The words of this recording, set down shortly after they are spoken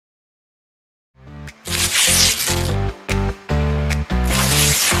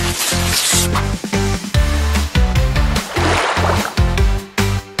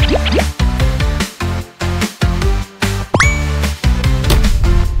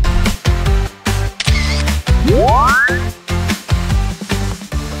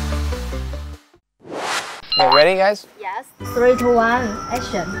You ready, guys? Yes. 3, 2, 1,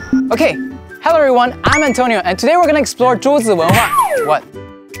 action. Okay. Hello, everyone. I'm Antonio, and today we're gonna explore 朱子文化. What?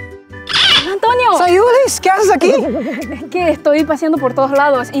 Antonio, Zayulis, ¿qué haces aquí? que estoy paseando por todos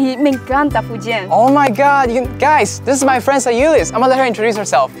lados y me encanta Fujian. Oh my God, guys, this is my friend Zayulis. I'm gonna let her introduce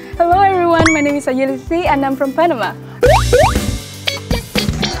herself. Hello everyone, my name is Zayulis and I'm from Panama.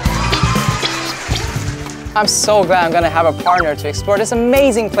 I'm so glad I'm gonna have a partner to explore this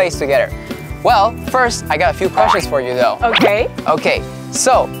amazing place together. Well, first, I got a few questions for you though. Okay. Okay,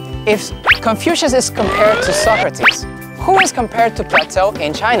 so if Confucius is compared to Socrates, who is compared to Plato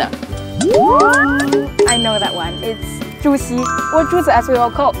in China? I know that one. It's Zhu Xi, or Zhu Xi as we all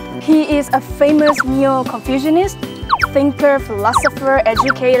call. He is a famous neo-confucianist, thinker, philosopher,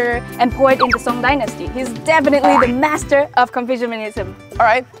 educator, and poet in the Song dynasty. He's definitely the master of Confucianism. All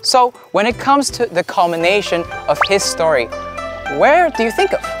right, so when it comes to the culmination of his story, where do you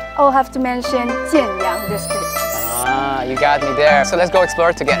think of? I'll have to mention Jinan District. Ah, you got me there. So let's go explore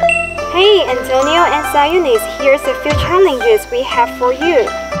it together. Hey, Antonio and Zayulis, here's a few challenges we have for you.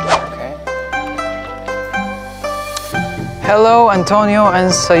 Okay. Hello, Antonio and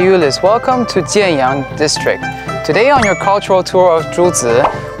Zayulis. Welcome to Jinan District. Today on your cultural tour of Zhuzi,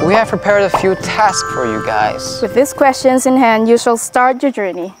 we have prepared a few tasks for you guys. With these questions in hand, you shall start your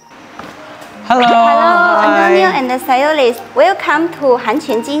journey. Hello. Hello, Antonio and Zayulis. Welcome to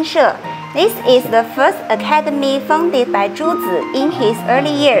Hanquan Jinshe. This is the first academy founded by Zhu Zi in his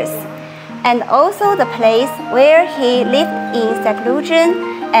early years, and also the place where he lived in seclusion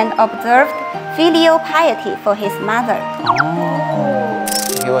and observed filial piety for his mother. Oh,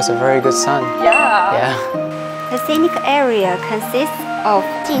 he was a very good son. Yeah. The scenic area consists of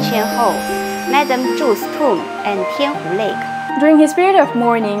Jinxian Hou, Madame Zhu's tomb, and Tianhu Lake. During his period of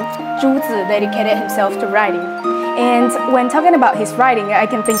mourning, Zhu Zi dedicated himself to writing. And when talking about his writing, I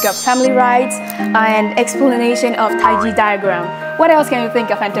can think of family rites and explanation of Taiji diagram. What else can you think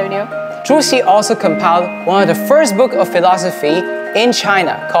of, Antonio? Zhu Xi also compiled one of the first books of philosophy in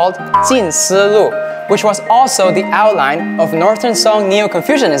China called Jin Si Lu, which was also the outline of Northern Song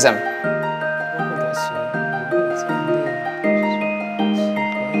neo-Confucianism.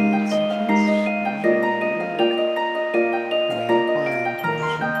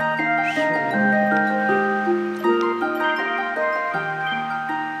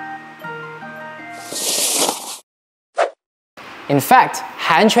 In fact,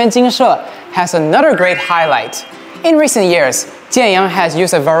 Hanquan Jinshe has another great highlight. In recent years, Jianyang has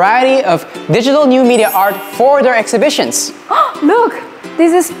used a variety of digital new media art for their exhibitions. Look!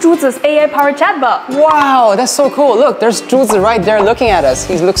 This is Zhu Zi's AI-powered chatbot. Wow, that's so cool. Look, there's Zhu Zi right there looking at us.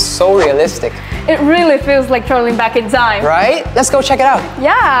 He looks so realistic. It really feels like traveling back in time. Right? Let's go check it out.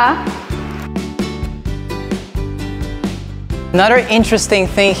 Yeah! Another interesting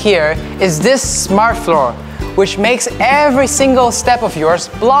thing here is this smart floor, which makes every single step of yours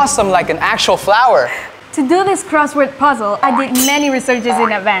blossom like an actual flower. To do this crossword puzzle, I did many researches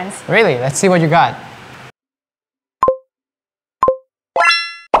in advance. Really? Let's see what you got.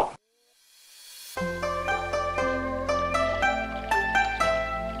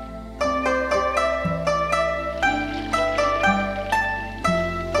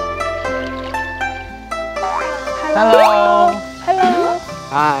 Hello. Hello.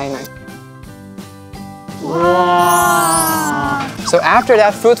 Hi. Wow. So after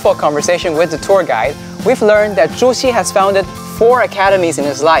that fruitful conversation with the tour guide, we've learned that Zhu Xi has founded 4 academies in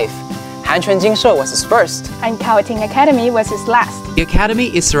his life. Hanquan Jinshe was his first. And Kaoting Academy was his last. The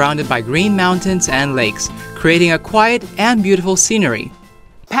academy is surrounded by green mountains and lakes, creating a quiet and beautiful scenery.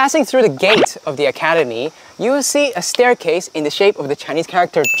 Passing through the gate of the academy, you will see a staircase in the shape of the Chinese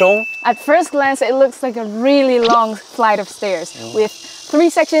character Zhong. At first glance, it looks like a really long flight of stairs with 3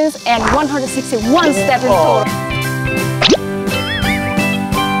 sections and 161 steps in total.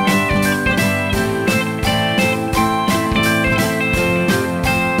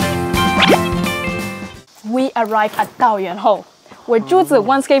 We arrived at Daoyuan Hall, where Zhu Zi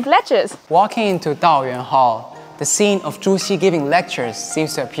once gave lectures. Walking into Daoyuan Hall, the scene of Zhu Xi giving lectures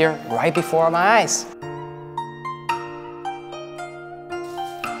seems to appear right before my eyes.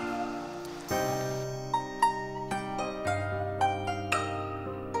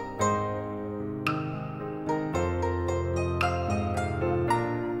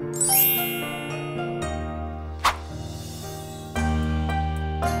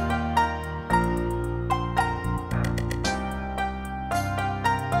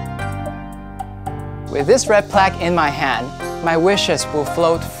 With this red plaque in my hand, my wishes will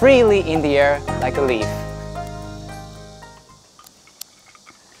float freely in the air like a leaf.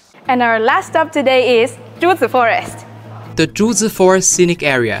 And our last stop today is Zhuzi Forest. The Zhuzi Forest Scenic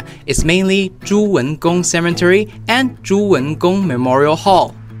Area is mainly Zhu Wengong Cemetery and Zhu Wengong Memorial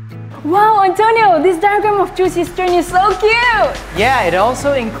Hall. Wow, Antonio, this diagram of Zhu Xi's journey is so cute! Yeah, it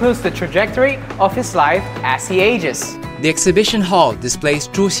also includes the trajectory of his life as he ages. The exhibition hall displays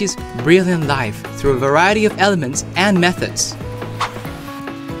Zhu Xi's brilliant life through a variety of elements and methods.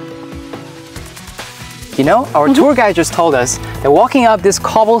 You know, our tour guide just told us that walking up this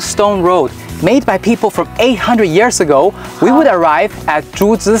cobblestone road made by people from 800 years ago, we would arrive at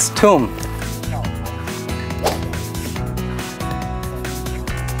Zhuzi's tomb.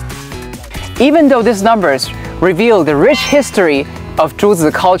 Even though these numbers reveal the rich history of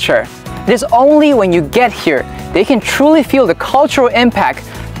Zhuzi culture, it is only when you get here that you can truly feel the cultural impact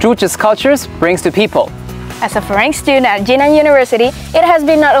Zhuzi's cultures brings to people. As a foreign student at Jinan University, it has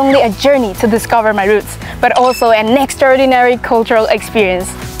been not only a journey to discover my roots, but also an extraordinary cultural experience.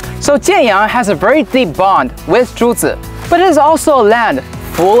 So Jianyang has a very deep bond with Zhuzi, but it is also a land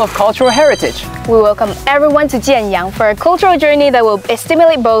full of cultural heritage. We welcome everyone to Jianyang for a cultural journey that will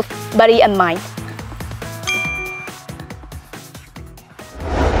stimulate both body and mind.